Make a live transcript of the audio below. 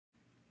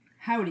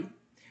Howdy!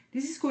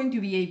 This is going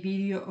to be a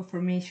video of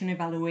formation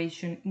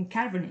evaluation in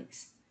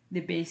carbonates,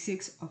 the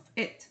basics of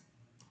it.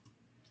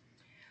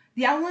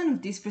 The outline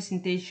of this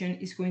presentation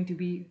is going to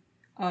be,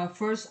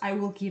 first I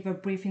will give a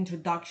brief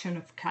introduction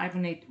of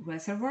carbonate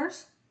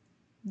reservoirs,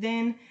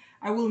 then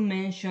I will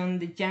mention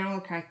the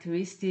general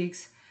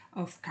characteristics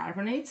of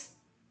carbonates.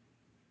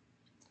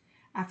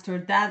 After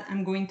that,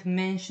 I'm going to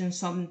mention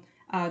some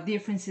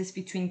differences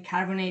between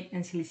carbonate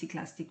and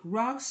siliciclastic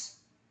rocks.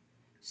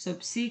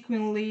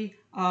 Subsequently,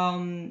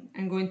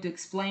 I'm going to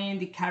explain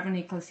the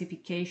carbonate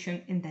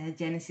classification and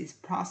diagenesis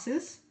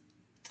process.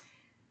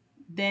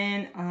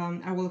 Then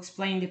I will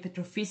explain the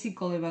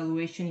petrophysical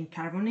evaluation in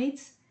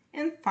carbonates.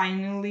 And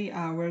finally,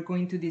 we're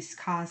going to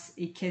discuss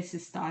a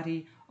case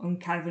study on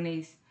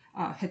carbonates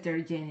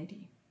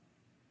heterogeneity.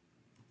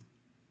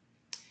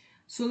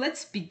 So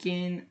let's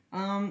begin.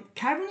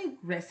 Carbonate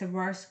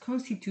reservoirs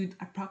constitute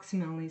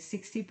approximately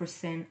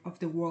 60% of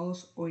the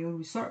world's oil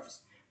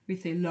reserves,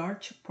 with a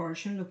large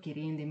portion located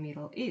in the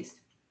Middle East.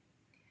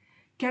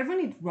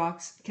 Carbonate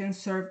rocks can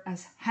serve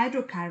as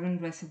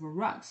hydrocarbon reservoir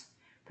rocks,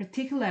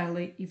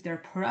 particularly if their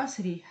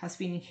porosity has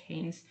been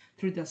enhanced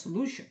through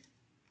dissolution.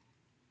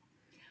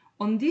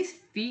 On this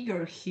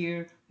figure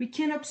here, we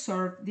can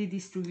observe the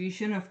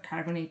distribution of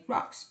carbonate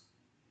rocks.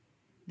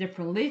 The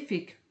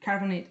prolific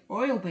carbonate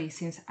oil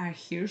basins are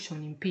here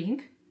shown in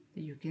pink,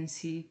 that you can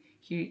see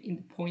here in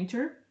the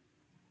pointer.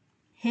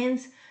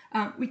 Hence,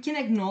 we can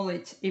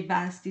acknowledge a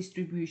vast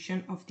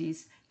distribution of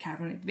these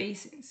carbonate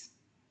basins.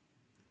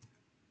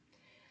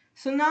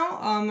 So now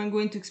I'm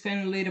going to explain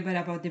a little bit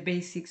about the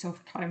basics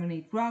of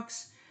carbonate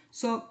rocks.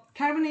 So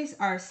carbonates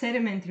are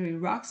sedimentary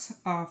rocks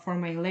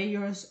formed by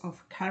layers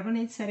of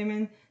carbonate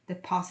sediment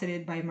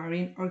deposited by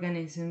marine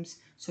organisms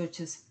such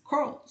as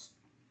corals.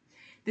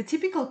 The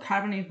typical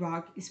carbonate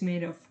rock is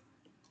made of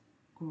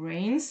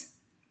grains,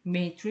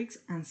 matrix,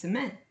 and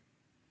cement.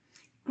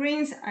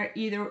 Grains are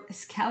either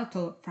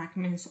skeletal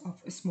fragments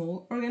of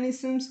small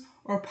organisms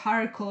or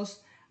particles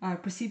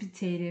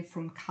precipitated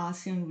from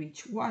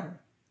calcium-rich water.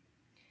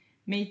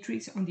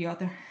 Matrix, on the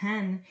other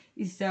hand,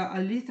 is a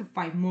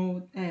lithified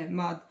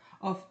mud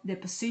of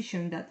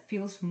deposition that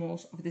fills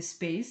most of the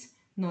space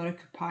not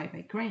occupied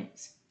by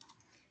grains.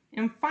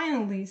 And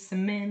finally,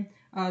 cement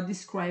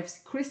describes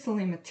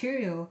crystalline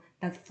material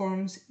that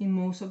forms in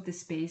most of the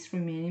space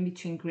remaining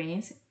between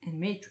grains and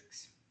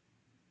matrix.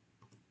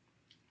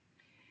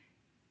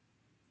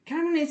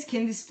 Carbonates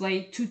can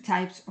display two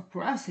types of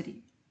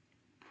porosity,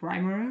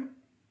 primary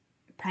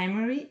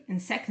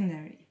and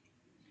secondary.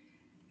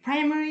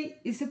 Primary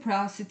is the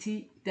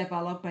porosity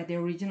developed by the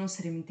original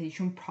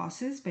sedimentation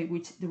process by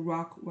which the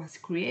rock was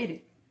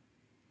created.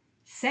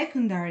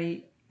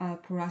 Secondary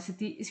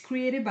porosity is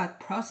created by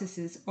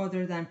processes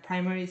other than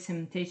primary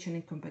cementation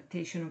and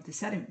compactation of the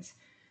sediments,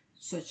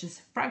 such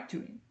as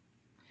fracturing.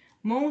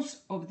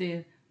 Most of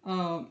the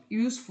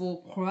useful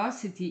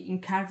porosity in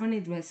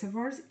carbonate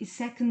reservoirs is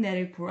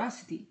secondary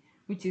porosity,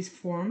 which is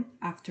formed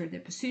after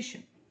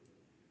deposition.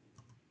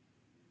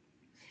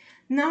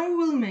 Now we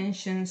will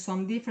mention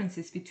some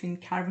differences between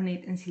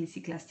carbonate and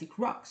siliciclastic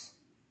rocks.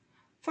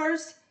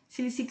 First,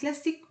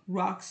 siliciclastic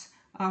rocks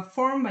are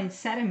formed by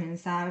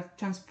sediments that are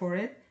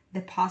transported,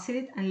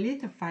 deposited, and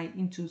lithified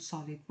into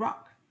solid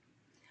rock.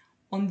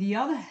 On the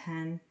other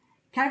hand,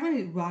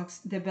 carbonate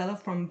rocks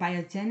develop from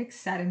biogenic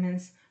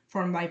sediments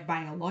formed by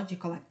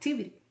biological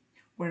activity,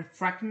 where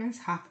fragments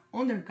have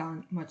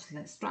undergone much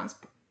less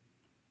transport.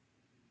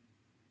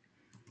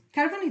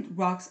 Carbonate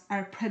rocks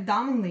are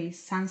predominantly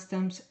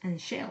sandstones and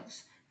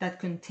shales that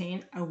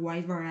contain a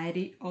wide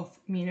variety of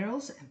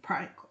minerals and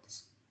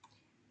particles.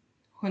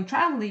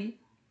 Contrarily,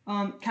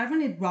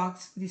 carbonate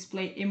rocks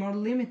display a more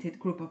limited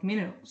group of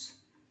minerals,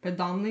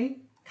 predominantly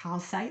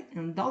calcite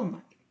and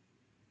dolomite.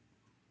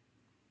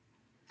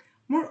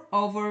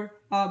 Moreover,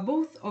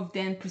 both of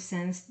them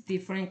present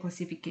different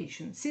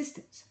classification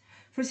systems.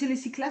 For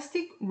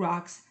siliciclastic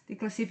rocks, the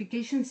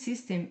classification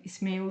system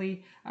is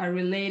mainly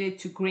related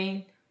to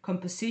grain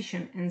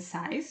composition and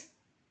size.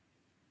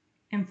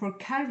 And for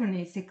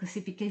carbonates, the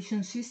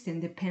classification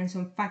system depends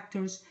on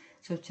factors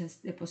such as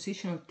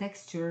depositional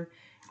texture,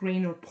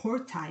 grain or pore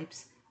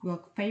types,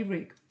 rock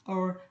fabric,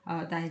 or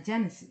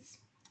diagenesis.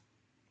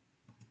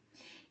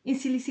 In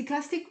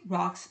siliciclastic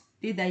rocks,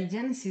 the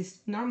diagenesis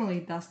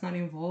normally does not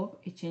involve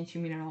a change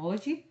in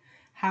mineralogy.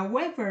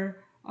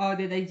 However,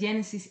 the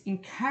diagenesis in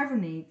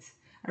carbonates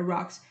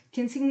rocks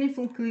can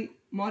significantly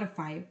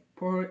modify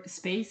pore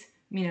space,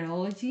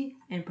 mineralogy,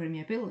 and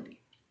permeability.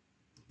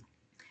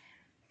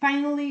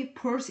 Finally,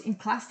 pores in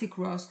clastic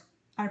rocks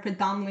are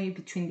predominantly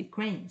between the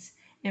grains,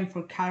 and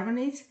for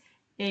carbonates,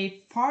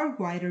 a far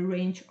wider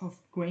range of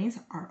grains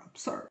are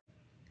observed.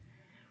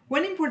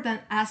 One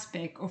important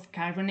aspect of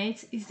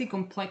carbonates is the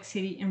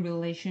complexity and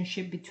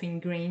relationship between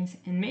grains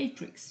and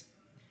matrix.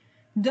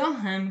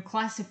 Dunham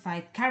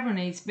classified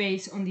carbonates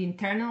based on the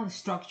internal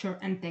structure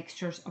and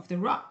textures of the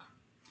rock.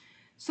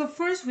 So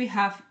first we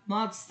have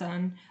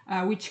mudstone,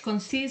 which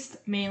consists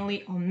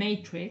mainly on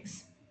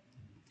matrix,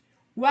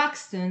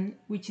 rockstone,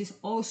 which is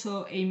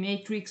also a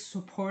matrix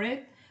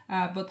supported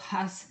but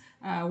has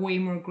way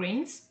more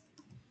grains.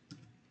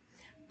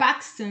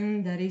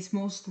 Paxton, that is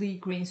mostly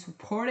grain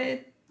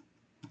supported.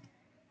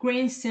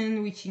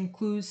 Grainstone, which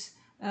includes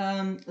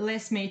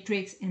less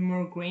matrix and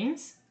more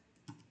grains.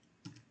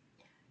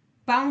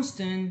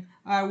 Poundstone,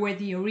 where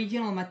the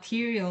original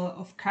material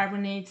of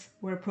carbonates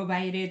were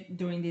provided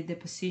during the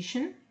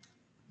deposition.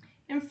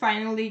 And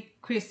finally,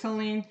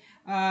 crystalline,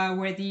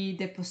 where the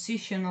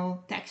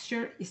depositional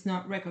texture is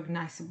not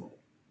recognizable.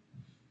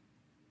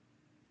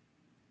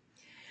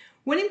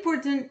 One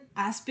important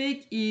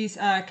aspect is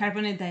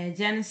carbonate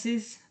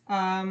diagenesis.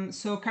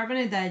 So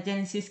carbonate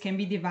diagenesis can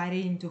be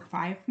divided into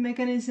 5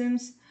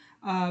 mechanisms,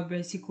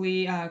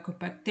 basically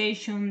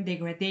compactation,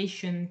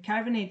 degradation,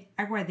 carbonate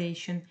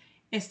aggradation,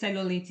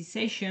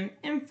 stylolytization,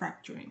 and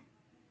fracturing.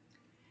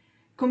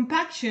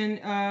 Compaction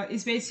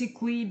is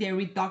basically the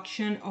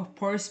reduction of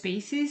pore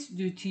spaces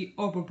due to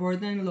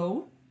overburden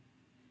load.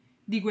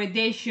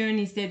 Degradation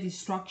is the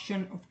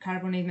destruction of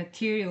carbonate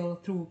material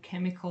through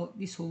chemical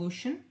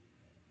dissolution.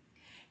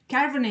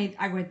 Carbonate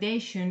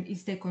aggradation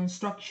is the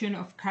construction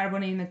of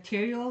carbonate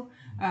material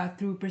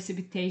through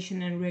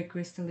precipitation and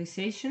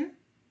recrystallization.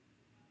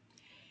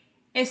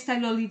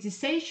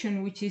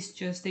 Stylolytization, which is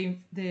just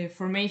the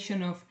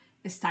formation of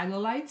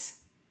stylolites.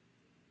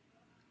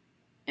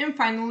 And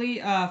finally,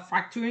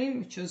 fracturing,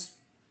 which is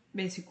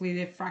basically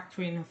the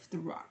fracturing of the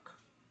rock.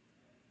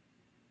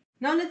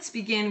 Now let's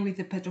begin with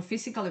the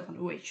petrophysical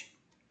evaluation.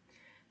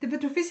 The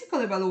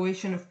petrophysical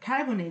evaluation of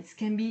carbonates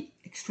can be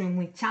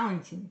extremely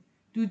challenging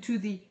due to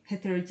the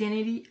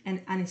heterogeneity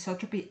and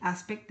anisotropy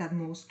aspect that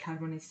most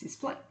carbonates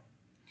display.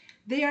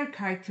 They are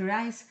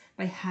characterized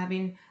by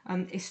having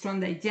a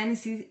strong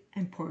diagenesis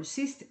and pore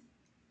system.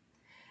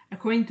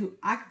 According to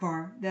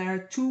Akbar, there are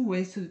 2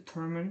 ways to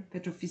determine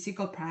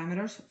petrophysical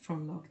parameters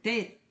from log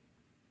data.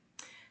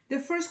 The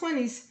first one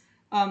is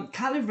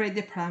calibrate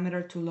the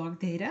parameter to log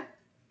data,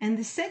 and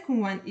the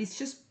second one is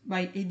just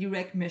by a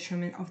direct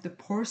measurement of the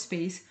pore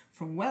space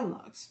from well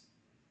logs.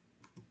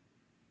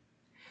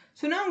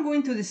 So now I'm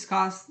going to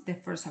discuss the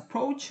first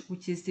approach,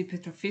 which is the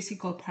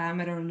petrophysical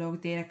parameter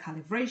log data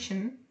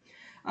calibration.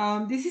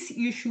 This is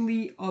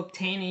usually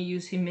obtained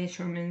using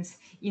measurements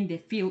in the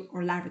field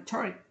or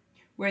laboratory,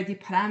 where the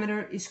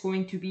parameter is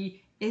going to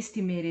be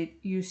estimated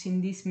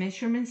using these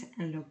measurements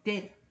and log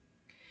data.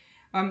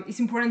 It's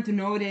important to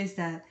notice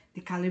that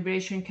the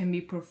calibration can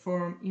be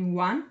performed in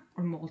one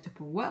or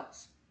multiple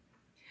wells.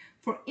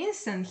 For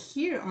instance,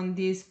 here on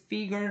this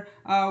figure,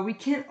 we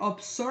can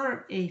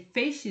observe a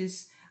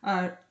phases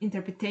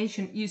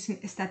interpretation using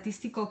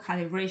statistical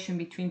calibration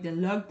between the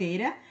log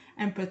data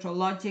and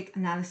petrologic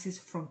analysis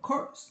from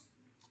curves.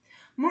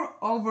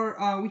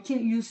 Moreover, we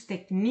can use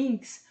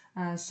techniques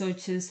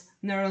such as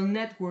neural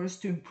networks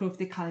to improve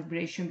the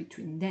calibration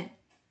between them.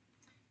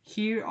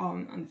 Here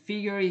on the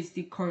figure is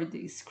the curve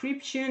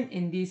description,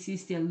 and this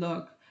is the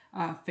log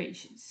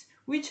phases,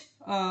 which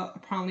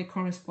apparently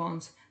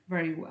corresponds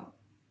very well.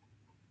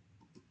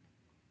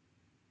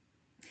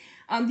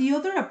 The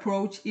other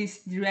approach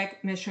is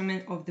direct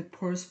measurement of the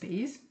pore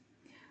space.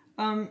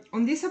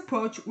 On this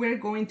approach, we're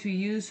going to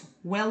use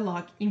well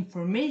log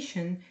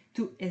information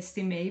to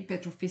estimate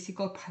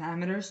petrophysical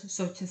parameters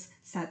such as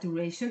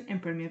saturation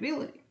and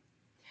permeability.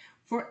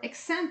 For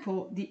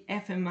example, the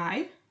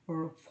FMI,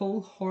 or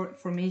full hole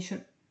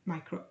formation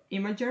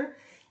microimager,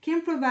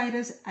 can provide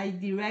us a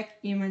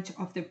direct image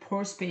of the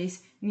pore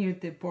space near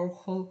the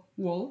borehole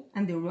wall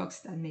and the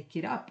rocks that make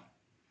it up.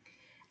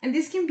 And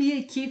this can be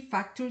a key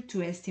factor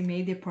to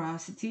estimate the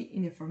porosity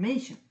in the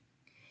formation.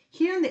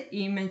 Here in the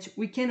image,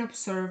 we can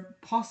observe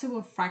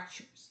possible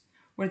fractures,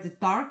 where the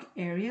dark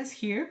areas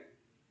here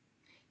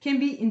can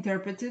be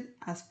interpreted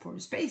as pore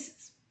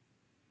spaces.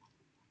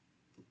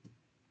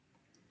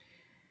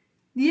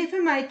 The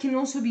FMI can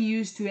also be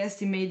used to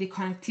estimate the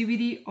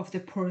connectivity of the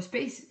pore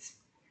spaces,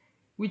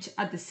 which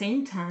at the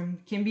same time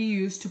can be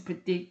used to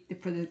predict the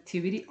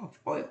productivity of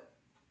oil.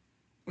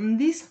 On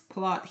this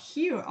plot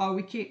here,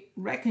 we can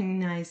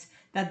recognize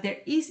that there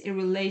is a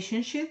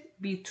relationship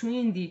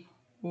between the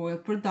oil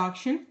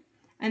production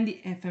and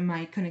the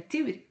FMI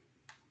connectivity.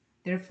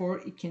 Therefore,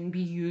 it can be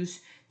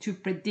used to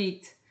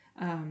predict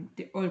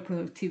the oil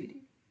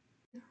productivity.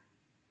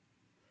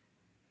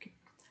 Okay.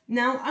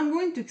 Now, I'm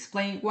going to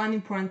explain one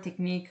important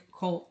technique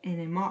called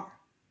NMR,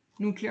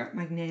 nuclear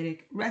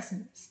magnetic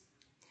resonance.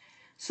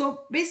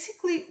 So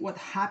basically what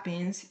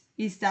happens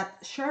is that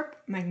sharp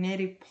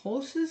magnetic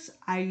pulses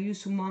are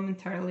used to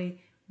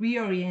momentarily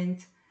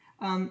reorient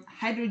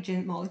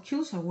hydrogen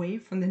molecules away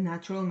from the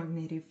natural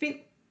magnetic field.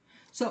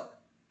 So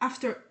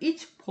after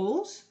each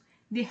pulse,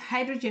 the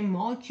hydrogen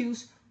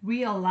molecules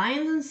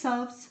realign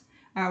themselves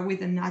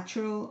with the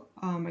natural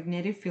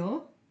magnetic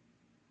field,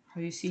 how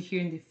you see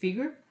here in the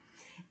figure.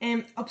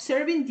 And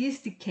observing this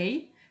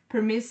decay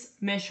permits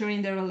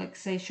measuring the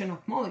relaxation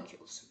of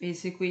molecules,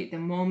 basically the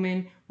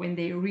moment when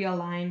they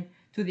realign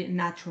to the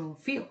natural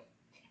field,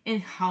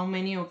 and how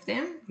many of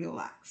them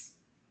relax.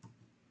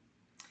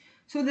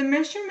 So the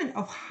measurement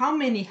of how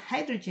many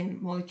hydrogen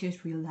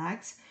molecules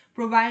relax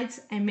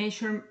provides a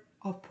measure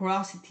of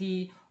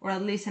porosity, or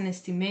at least an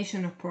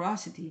estimation of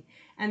porosity,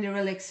 and the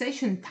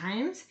relaxation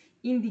times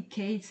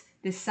indicates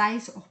the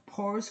size of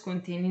pores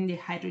containing the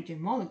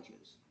hydrogen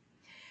molecules.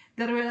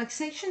 The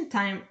relaxation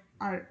time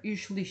are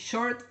usually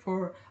short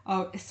for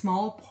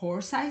small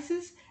pore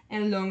sizes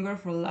and longer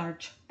for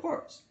large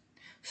pores.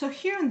 So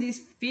here in this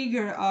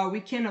figure,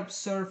 we can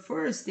observe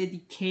first the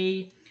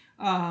decay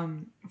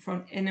from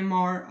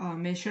NMR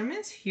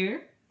measurements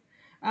here.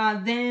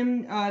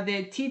 Then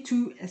the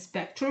T2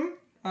 spectrum,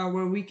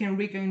 where we can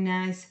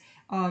recognize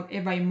a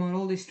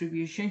bimodal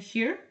distribution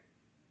here.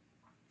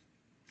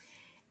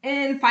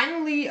 And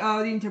finally,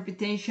 the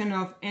interpretation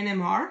of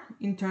NMR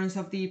in terms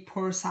of the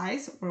pore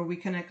size, where we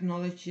can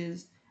acknowledge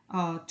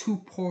two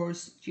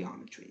pores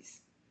geometries.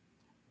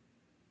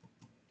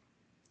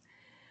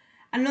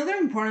 Another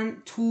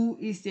important tool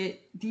is the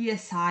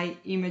DSI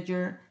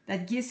imager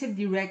that gives a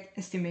direct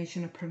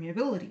estimation of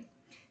permeability.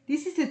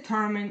 This is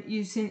determined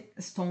using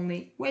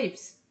Stoney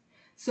waves.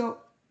 So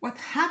what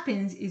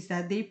happens is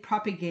that they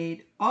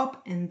propagate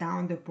up and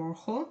down the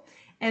borehole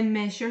and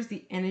measures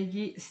the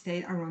energy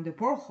state around the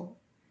borehole.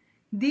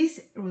 This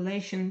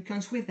relation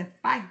comes with the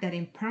fact that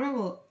in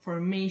permeable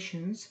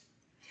formations,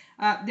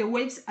 the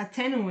waves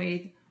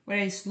attenuate where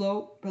a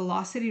slow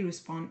velocity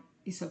response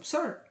is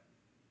observed.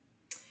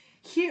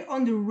 Here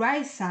on the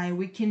right side,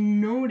 we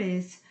can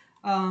notice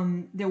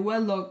the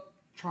well-logged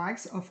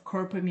tracks of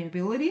core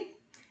permeability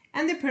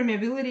and the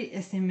permeability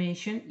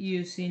estimation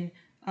using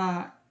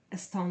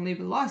Stoney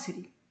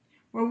velocity,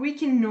 where we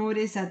can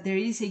notice that there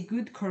is a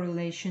good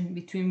correlation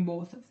between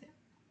both of them.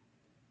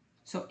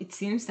 So it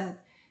seems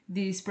that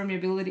this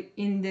permeability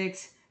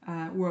index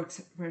works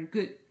very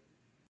good.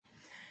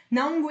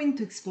 Now I'm going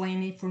to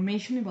explain a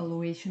formation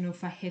evaluation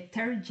of a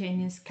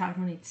heterogeneous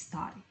carbonate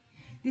study.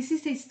 This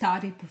is a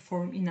study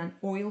performed in an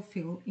oil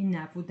field in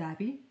Abu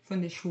Dhabi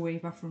from the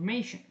Shuaibah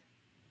Formation.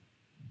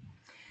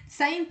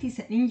 Scientists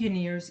and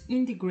engineers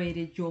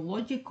integrated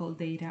geological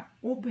data,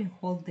 open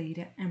hole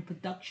data, and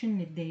production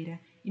net data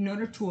in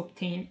order to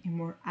obtain a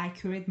more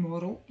accurate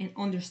model and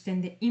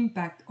understand the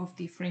impact of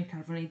different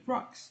carbonate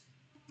rocks.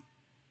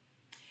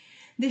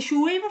 The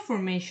Shuaibah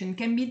Formation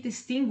can be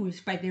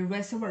distinguished by the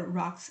reservoir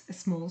rock's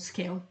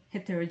small-scale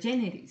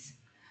heterogeneities.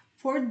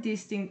 4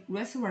 distinct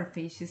reservoir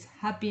phases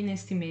have been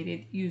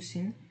estimated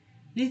using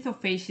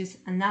lithophase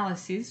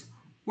analysis,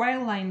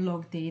 wireline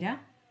log data,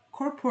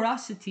 core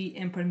porosity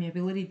and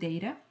permeability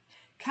data,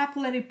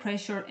 capillary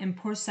pressure and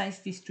pore size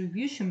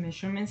distribution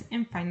measurements,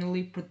 and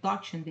finally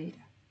production data.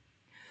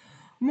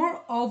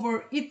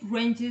 Moreover, it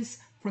ranges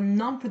from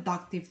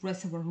non-productive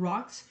reservoir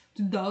rocks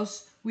to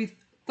those with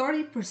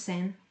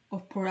 30%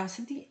 of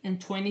porosity and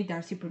 20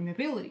 Darcy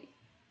permeability.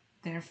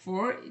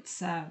 Therefore,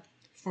 it's a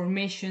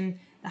formation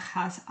that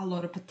has a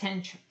lot of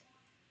potential.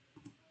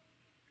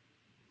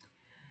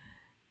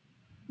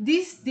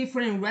 These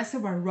different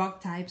reservoir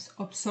rock types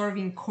observed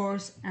in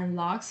cores and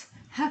logs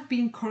have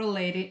been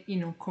correlated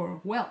in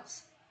on-core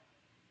wells.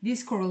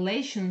 These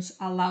correlations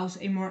allows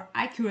a more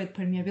accurate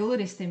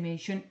permeability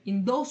estimation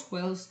in those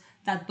wells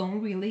that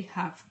don't really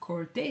have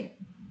core data.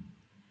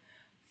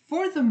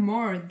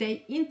 Furthermore,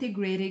 they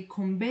integrated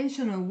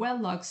conventional well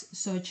logs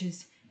such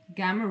as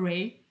gamma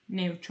ray,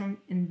 neutron,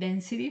 and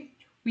density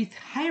with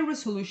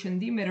high-resolution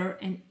diameter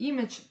and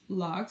image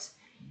logs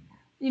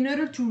in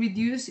order to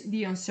reduce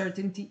the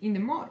uncertainty in the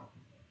model.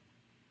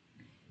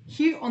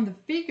 Here on the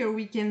figure,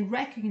 we can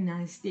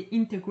recognize the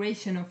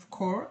integration of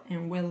core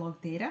and well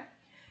log data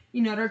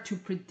in order to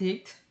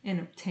predict and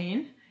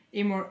obtain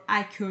a more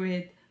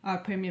accurate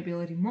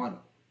permeability model.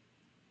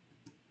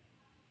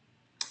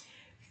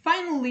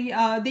 Finally,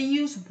 they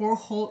use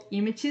borehole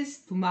images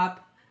to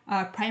map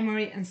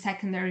primary and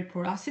secondary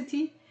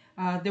porosity.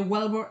 The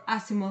wellbore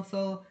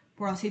azimuthal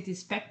porosity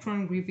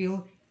spectrum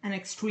reveal an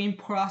extreme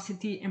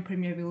porosity and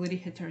permeability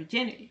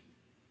heterogeneity.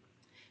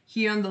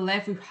 Here on the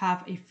left, we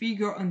have a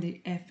figure on the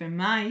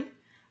FMI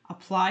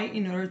applied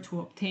in order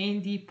to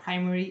obtain the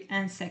primary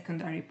and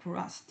secondary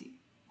porosity.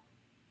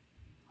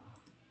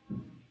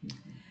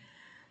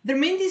 Their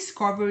main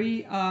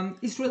discovery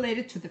is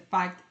related to the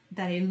fact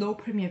that a low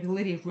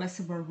permeability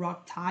reservoir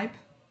rock type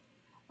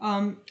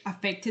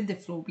affected the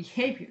flow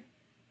behavior.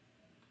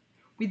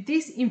 With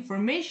this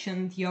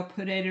information, the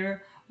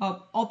operator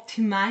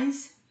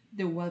optimized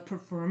the well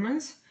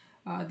performance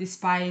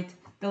despite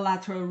the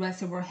lateral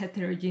reservoir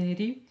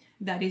heterogeneity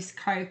that is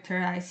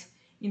characterized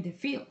in the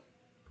field,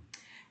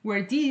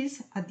 where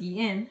this, at the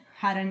end,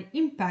 had an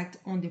impact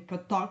on the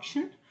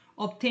production,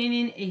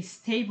 obtaining a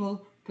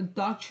stable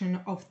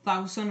production of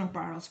thousands of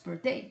barrels per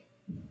day.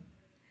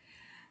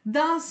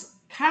 Thus,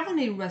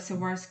 carbonate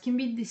reservoirs can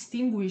be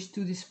distinguished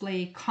to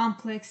display a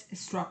complex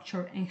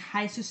structure and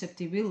high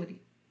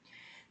susceptibility.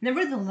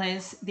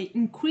 Nevertheless, the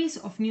increase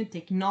of new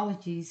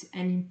technologies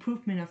and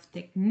improvement of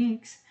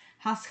techniques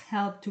has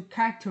helped to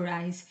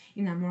characterize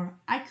in a more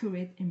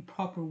accurate and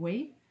proper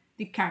way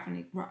the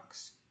carbonate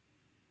rocks.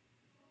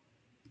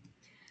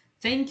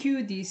 Thank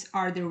you. These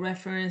are the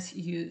references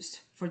used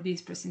for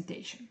this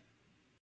presentation.